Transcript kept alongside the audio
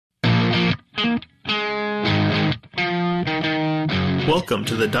Welcome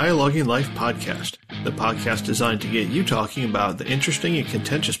to the Dialoguing Life podcast, the podcast designed to get you talking about the interesting and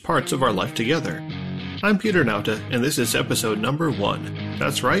contentious parts of our life together. I'm Peter Nauta, and this is episode number 1.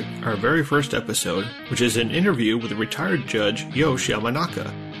 That's right, our very first episode, which is an interview with retired judge Yosh Yamanaka.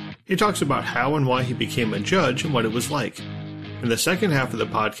 He talks about how and why he became a judge and what it was like. In the second half of the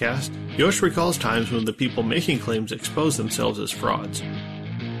podcast, Yosh recalls times when the people making claims exposed themselves as frauds.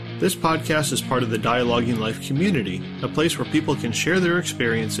 This podcast is part of the Dialoguing Life community, a place where people can share their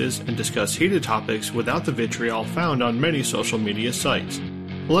experiences and discuss heated topics without the vitriol found on many social media sites.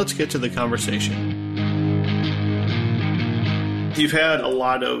 Well, let's get to the conversation. You've had a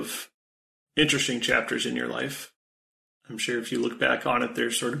lot of interesting chapters in your life. I'm sure if you look back on it,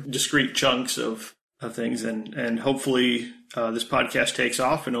 there's sort of discrete chunks of things, and hopefully this podcast takes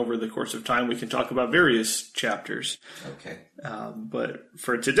off, and over the course of time we can talk about various chapters. Okay. But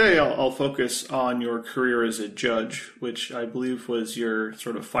for today, I'll focus on your career as a judge, which I believe was your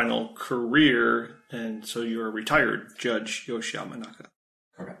sort of final career, and so you're a retired Judge Yosh Yamanaka.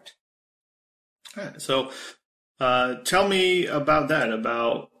 Correct. All right, so tell me about that,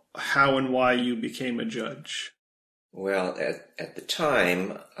 about how and why you became a judge. Well, at the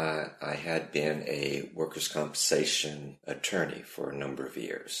time, I had been a workers' compensation attorney for a number of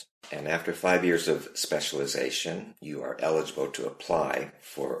years. And after 5 years of specialization, you are eligible to apply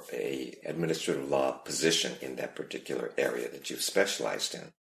for an administrative law position in that particular area that you've specialized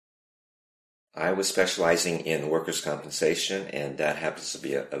in. I was specializing in workers' compensation, and that happens to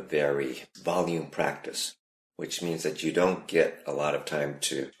be a very volume practice, which means that you don't get a lot of time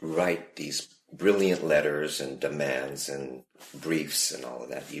to write these brilliant letters and demands and briefs and all of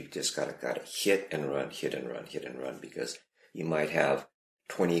that. You've just got to hit and run, because you might have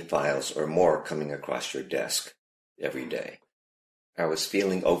 20 files or more coming across your desk every day. I was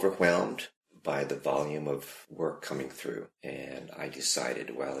feeling overwhelmed by the volume of work coming through, and I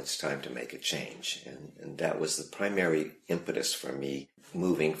decided, well, it's time to make a change. And that was the primary impetus for me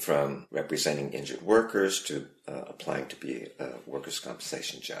moving from representing injured workers to applying to be a workers'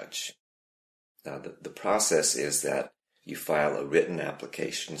 compensation judge. Now, the process is that you file a written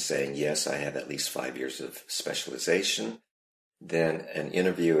application saying, yes, I have at least 5 years of specialization. Then an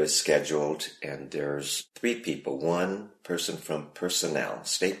interview is scheduled, and there's 3 people. One person from personnel,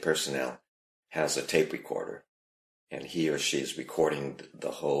 state personnel, has a tape recorder, and he or she is recording the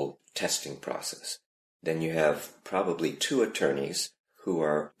whole testing process. Then you have probably 2 attorneys who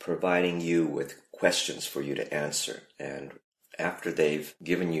are providing you with questions for you to answer. And after they've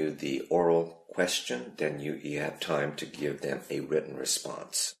given you the oral question, then you have time to give them a written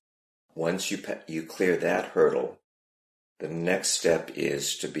response. Once you clear that hurdle, the next step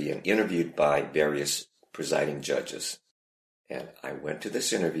is to be interviewed by various presiding judges. And I went to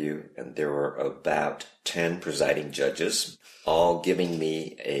this interview, and there were about 10 presiding judges, all giving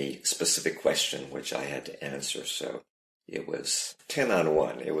me a specific question, which I had to answer. So it was 10 on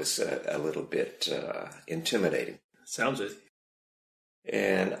 1. It was a little bit intimidating. Sounds it.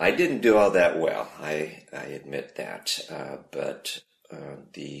 And I didn't do all that well, I admit that. But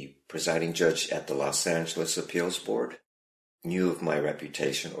the presiding judge at the Los Angeles Appeals Board knew of my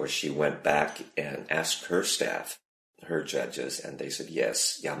reputation, or she went back and asked her staff, her judges, and they said,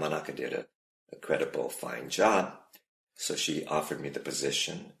 yes, Yamanaka did a credible, fine job. So she offered me the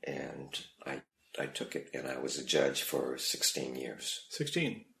position, and I took it, and I was a judge for 16 years.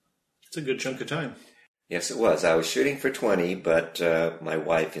 16. It's a good chunk of time. Yes, it was. I was shooting for 20, but my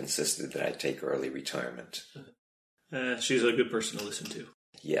wife insisted that I take early retirement. She's a good person to listen to.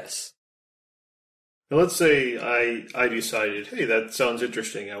 Yes. Now, let's say I decided, hey, that sounds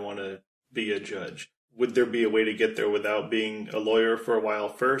interesting. I want to be a judge. Would there be a way to get there without being a lawyer for a while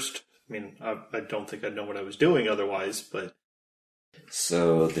first? I mean, I don't think I'd know what I was doing otherwise, but...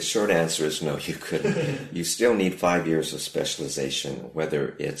 So the short answer is no, you couldn't. You still need 5 years of specialization,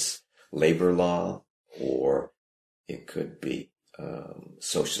 whether it's labor law, or it could be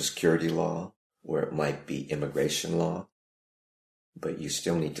Social Security law, or it might be immigration law. But you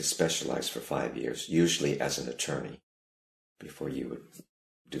still need to specialize for 5 years, usually as an attorney, before you would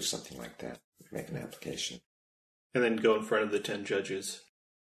do something like that, make an application. And then go in front of the 10 judges.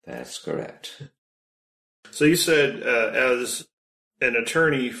 That's correct. So you said as an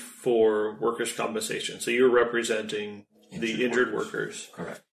attorney for workers' compensation, so you're representing the injured workers.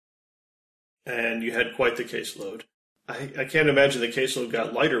 Correct. And you had quite the caseload. I can't imagine the caseload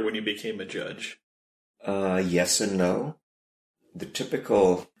got lighter when you became a judge. Yes and no. The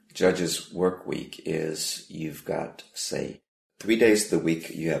typical judge's work week is you've got, say, 3 days of the week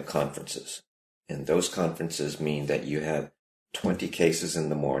you have conferences. And those conferences mean that you have 20 cases in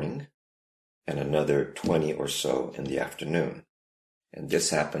the morning and another 20 or so in the afternoon. And this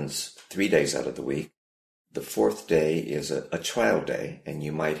happens 3 days out of the week. The fourth day is a trial day, and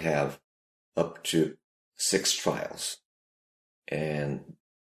you might have up to 6 trials. And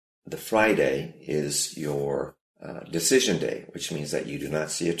the Friday is your decision day, which means that you do not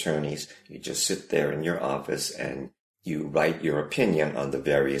see attorneys. You just sit there in your office and you write your opinion on the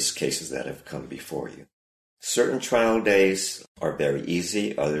various cases that have come before you. Certain trial days are very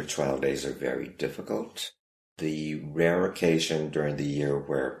easy. Other trial days are very difficult. The rare occasion during the year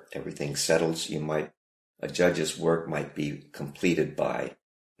where everything settles, a judge's work might be completed by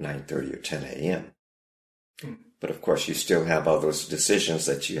 9:30 or 10 a.m. But of course, you still have all those decisions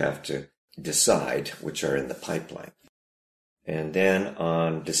that you have to decide, which are in the pipeline. And then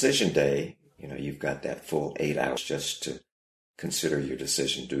on decision day, you've got that full 8 hours just to consider your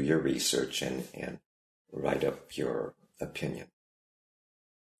decision, do your research, and write up your opinion.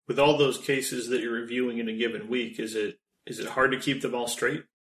 With all those cases that you're reviewing in a given week, is it hard to keep them all straight?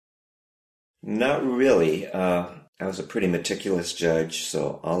 Not really. I was a pretty meticulous judge,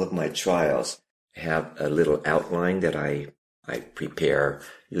 so all of my trials have a little outline that I prepare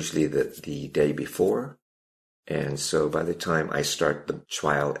usually the day before. And so by the time I start the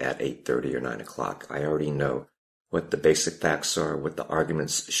trial at 8:30 or 9 o'clock, I already know what the basic facts are, what the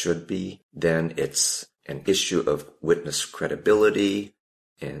arguments should be. Then it's an issue of witness credibility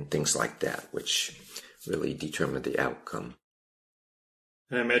and things like that, which really determine the outcome.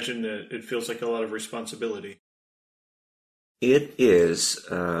 And I imagine that it feels like a lot of responsibility. It is,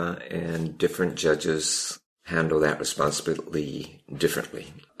 and different judges handle that responsibility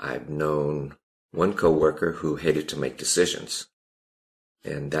differently. I've known one coworker who hated to make decisions,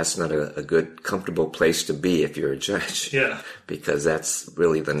 and that's not a good, comfortable place to be if you're a judge. Yeah. Because that's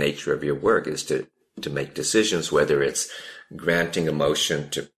really the nature of your work, is to make decisions, whether it's granting a motion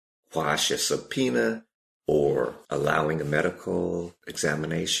to quash a subpoena or allowing a medical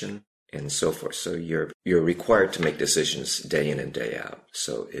examination, and so forth. So you're required to make decisions day in and day out.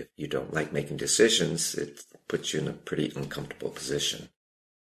 So if you don't like making decisions, it puts you in a pretty uncomfortable position.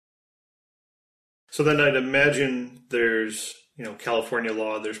 So then I'd imagine there's, California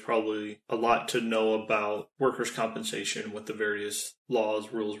law, there's probably a lot to know about workers' compensation, what the various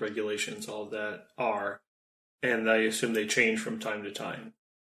laws, rules, regulations, all of that are. And I assume they change from time to time.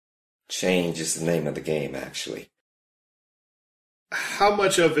 Change is the name of the game, actually. How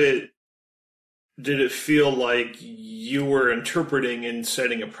much of it did it feel like you were interpreting and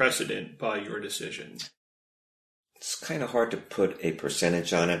setting a precedent by your decision? It's kind of hard to put a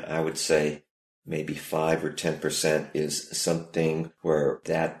percentage on it. I would say maybe 5 or 10% is something where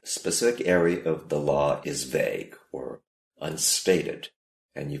that specific area of the law is vague or unstated.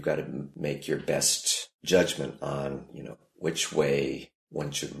 And you've got to make your best judgment on, which way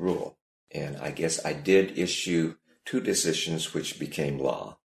one should rule. And I guess I did issue 2 decisions which became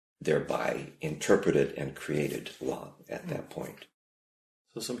law, thereby interpreted and created law at that point.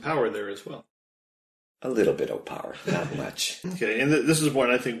 So some power there as well. A little bit of power, not much. Okay, and this is one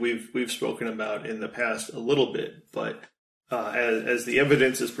I think we've spoken about in the past a little bit, but as the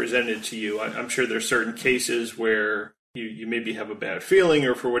evidence is presented to you, I'm sure there's certain cases where you maybe have a bad feeling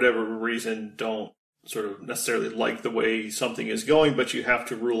or for whatever reason don't sort of necessarily like the way something is going, but you have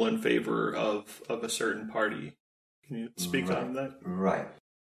to rule in favor of a certain party. Can you speak on that? Right.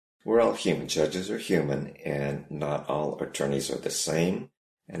 We're all human. Judges are human, and not all attorneys are the same.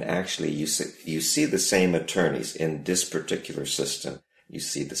 And actually, you see the same attorneys in this particular system. You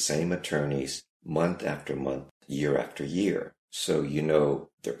see the same attorneys month after month, year after year. So you know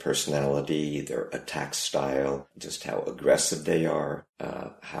their personality, their attack style, just how aggressive they are,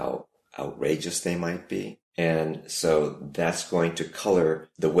 how outrageous they might be. And so that's going to color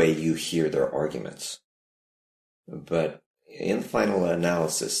the way you hear their arguments. But in final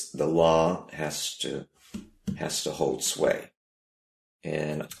analysis, the law has to hold sway.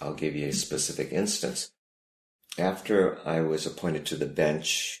 And I'll give you a specific instance. After I was appointed to the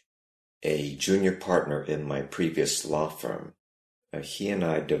bench, a junior partner in my previous law firm, he and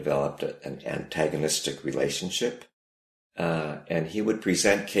I developed an antagonistic relationship, and he would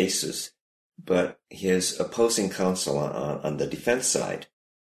present cases, but his opposing counsel on the defense side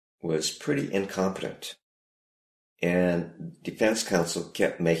was pretty incompetent. And defense counsel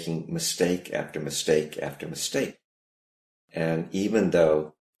kept making mistake after mistake after mistake. And even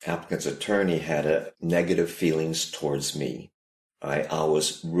though applicant's attorney had negative feelings towards me, I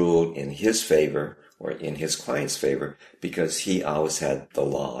always ruled in his favor or in his client's favor because he always had the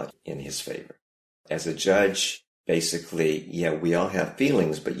law in his favor. As a judge, basically, we all have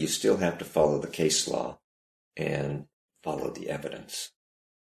feelings, but you still have to follow the case law and follow the evidence.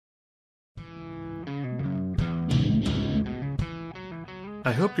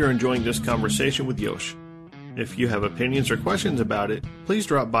 I hope you're enjoying this conversation with Yosh. If you have opinions or questions about it, please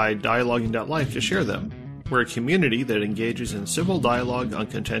drop by dialoguing.life to share them. We're a community that engages in civil dialogue on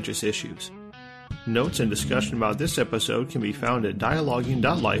contentious issues. Notes and discussion about this episode can be found at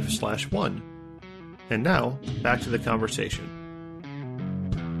dialoguing.life/1. And now, back to the conversation.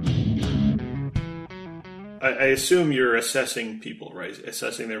 I assume you're assessing people, right?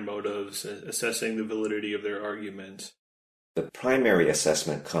 Assessing their motives, assessing the validity of their arguments. The primary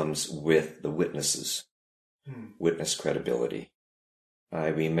assessment comes with the witnesses, witness credibility. I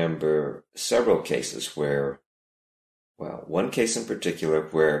remember several cases where, one case in particular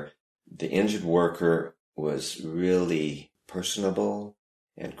where the injured worker was really personable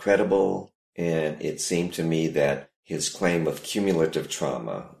and credible, and it seemed to me that his claim of cumulative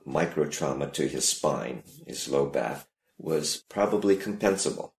trauma, microtrauma to his spine, his low back, was probably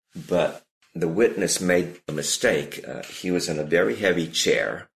compensable. But the witness made a mistake. He was in a very heavy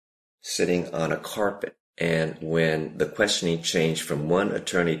chair, sitting on a carpet. And when the questioning changed from one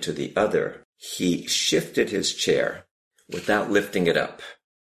attorney to the other, he shifted his chair without lifting it up.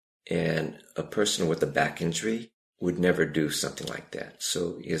 And a person with a back injury would never do something like that.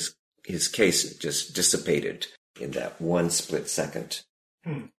 So his case just dissipated in that one split second.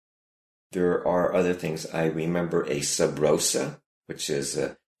 There are other things. I remember a sub rosa, which is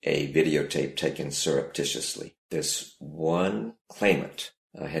a videotape taken surreptitiously. This one claimant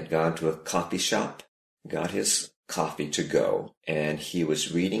had gone to a coffee shop, got his coffee to go, and he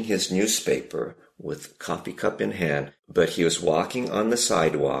was reading his newspaper with coffee cup in hand, but he was walking on the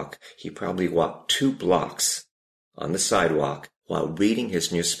sidewalk. He probably walked 2 blocks on the sidewalk while reading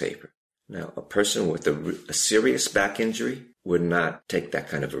his newspaper. Now, a person with a serious back injury would not take that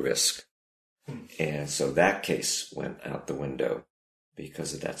kind of a risk. And so that case went out the window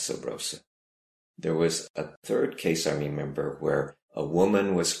because of that sub rosa. There was a third case I remember where a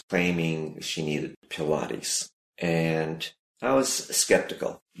woman was claiming she needed Pilates. And I was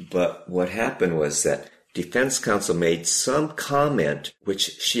skeptical. But what happened was that defense counsel made some comment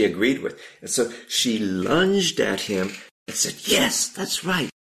which she agreed with. And so she lunged at him and said, "Yes, that's right."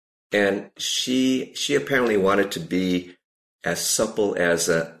 And she apparently wanted to be as supple as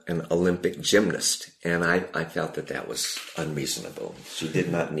an Olympic gymnast. And I felt that was unreasonable. She did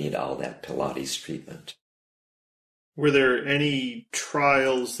not need all that Pilates treatment. Were there any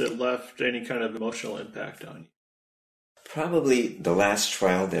trials that left any kind of emotional impact on you? Probably the last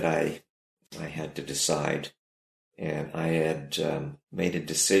trial that I had to decide. And I had made a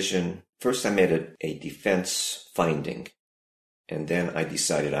decision. First, I made a defense finding. And then I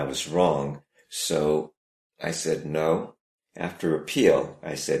decided I was wrong. So I said no. After appeal,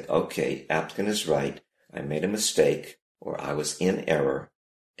 I said, okay, applicant is right. I made a mistake, or I was in error,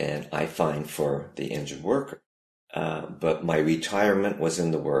 and I fine for the injured worker. But my retirement was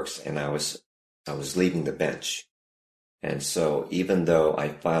in the works, and I was leaving the bench. And so even though I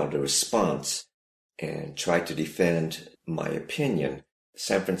filed a response and tried to defend my opinion,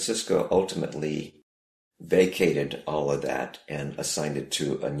 San Francisco ultimately vacated all of that and assigned it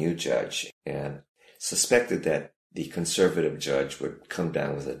to a new judge, and suspected that the conservative judge would come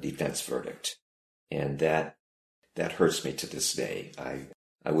down with a defense verdict. And that hurts me to this day.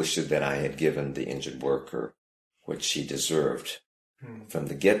 I wish that I had given the injured worker what she deserved from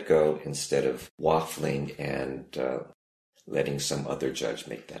the get-go instead of waffling and letting some other judge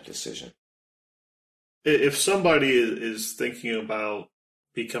make that decision. If somebody is thinking about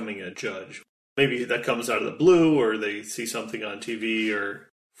becoming a judge, maybe that comes out of the blue, or they see something on TV,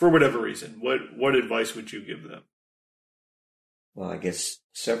 or for whatever reason, what advice would you give them? Well, I guess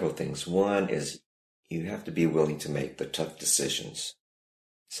several things. One is you have to be willing to make the tough decisions.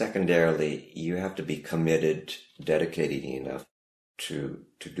 Secondarily, you have to be committed, dedicated enough to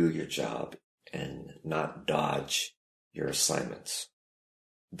do your job and not dodge your assignments.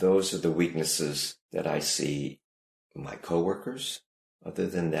 Those are the weaknesses that I see in my coworkers. Other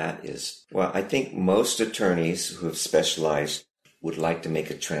than that I think most attorneys who have specialized would like to make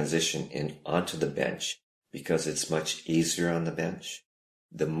a transition onto the bench because it's much easier on the bench.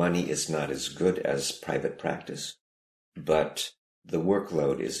 The money is not as good as private practice, but the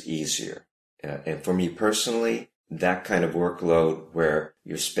workload is easier. And for me personally, that kind of workload where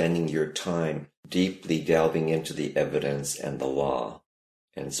you're spending your time deeply delving into the evidence and the law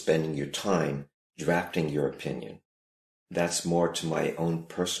and spending your time drafting your opinion, that's more to my own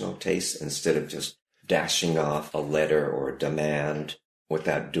personal taste instead of just dashing off a letter or a demand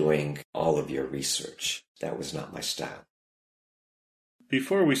without doing all of your research. That was not my style.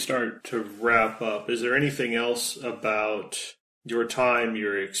 Before we start to wrap up, is there anything else about your time,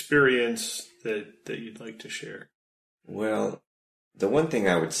 your experience that you'd like to share? Well, The one thing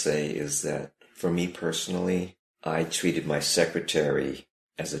I would say is that for me personally, I treated my secretary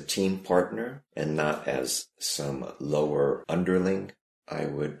as a team partner and not as some lower underling. I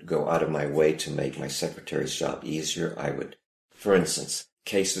would go out of my way to make my secretary's job easier. For instance,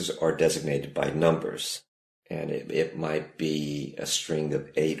 cases are designated by numbers, and it might be a string of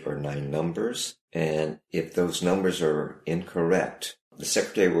 8 or 9 numbers. And if those numbers are incorrect, the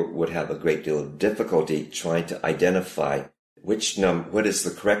secretary would have a great deal of difficulty trying to identify what is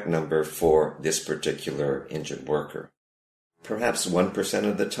the correct number for this particular injured worker. Perhaps 1%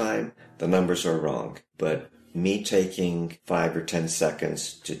 of the time, the numbers are wrong, but me taking 5 or 10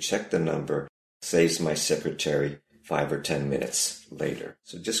 seconds to check the number saves my secretary 5 or 10 minutes later.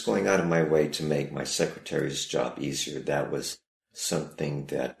 So just going out of my way to make my secretary's job easier, that was something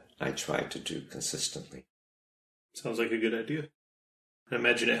that I tried to do consistently. Sounds like a good idea. I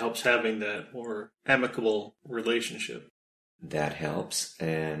imagine it helps having that more amicable relationship. That helps,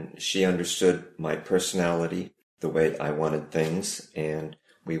 and she understood my personality, the way I wanted things, and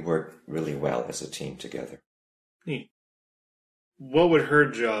we worked really well as a team together. Neat. What would her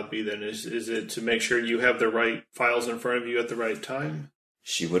job be then? Is it to make sure you have the right files in front of you at the right time?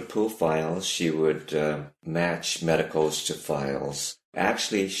 She would pull files. She would match medicals to files.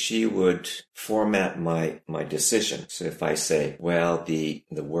 Actually, she would format my decision. So if I say, well, the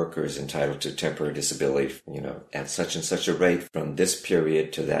worker is entitled to temporary disability, at such and such a rate from this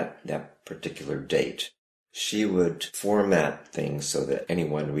period to that particular date, she would format things so that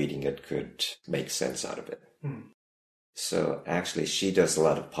anyone reading it could make sense out of it. So actually, she does a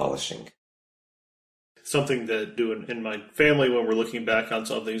lot of polishing. Something that in my family when we're looking back on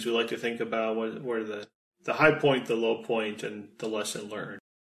some things, we like to think about where the high point, the low point, and the lesson learned.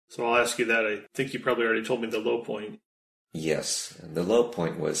 So I'll ask you that. I think you probably already told me the low point. Yes. The low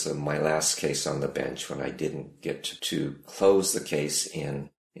point was my last case on the bench when I didn't get to close the case in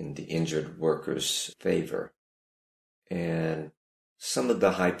the injured worker's favor. And some of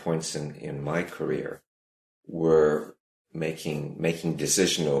the high points in my career were making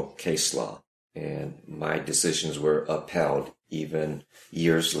decisional case law. And my decisions were upheld even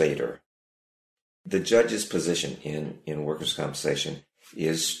years later. The judge's position in workers' compensation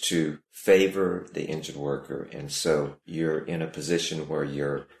is to favor the injured worker, and so you're in a position where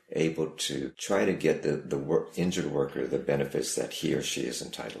you're able to try to get the injured worker the benefits that he or she is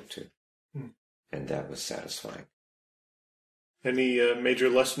entitled to. And that was satisfying. Any major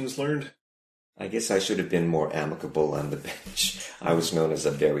lessons learned? I guess I should have been more amicable on the bench. I was known as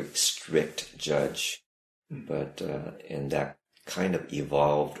a very strict judge, but and that kind of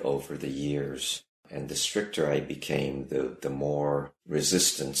evolved over the years. And the stricter I became, the more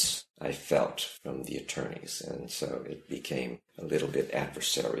resistance I felt from the attorneys. And so it became a little bit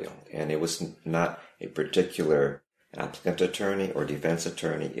adversarial. And it was not a particular applicant attorney or defense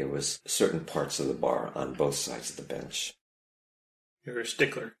attorney. It was certain parts of the bar on both sides of the bench. You're a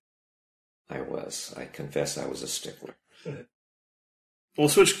stickler. I was. I confess I was a stickler. We'll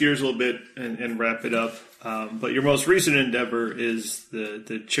switch gears a little bit and wrap it up. But your most recent endeavor is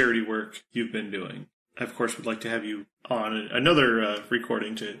the charity work you've been doing. I, of course, would like to have you on another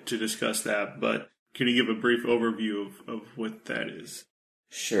recording to discuss that. But can you give a brief overview of what that is?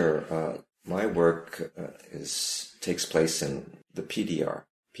 Sure. My work takes place in the PDR,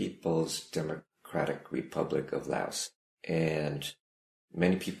 People's Democratic Republic of Laos. And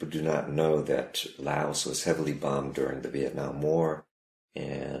many people do not know that Laos was heavily bombed during the Vietnam War.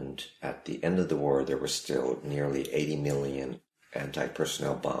 And at the end of the war, there were still nearly 80 million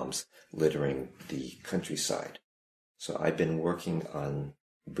anti-personnel bombs littering the countryside. So I've been working on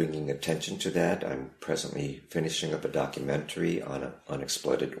bringing attention to that. I'm presently finishing up a documentary on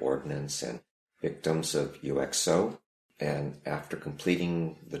unexploded ordnance and victims of UXO. And after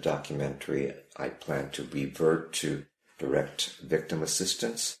completing the documentary, I plan to revert to direct victim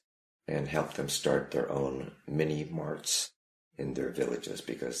assistance and help them start their own mini-marts in their villages,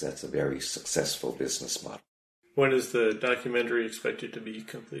 because that's a very successful business model. When is the documentary expected to be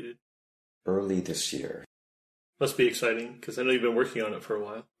completed? Early this year. Must be exciting, because I know you've been working on it for a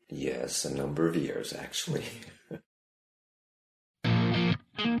while. Yes, a number of years, actually.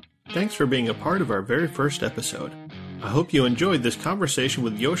 Thanks for being a part of our very first episode. I hope you enjoyed this conversation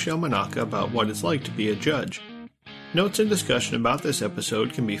with Yoshio Manaka about what it's like to be a judge. Notes and discussion about this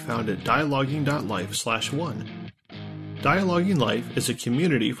episode can be found at dialoguing.life/1. Dialoguing Life is a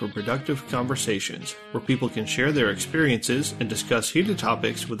community for productive conversations, where people can share their experiences and discuss heated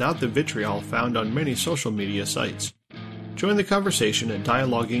topics without the vitriol found on many social media sites. Join the conversation at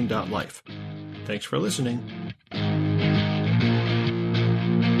dialoguing.life. Thanks for listening.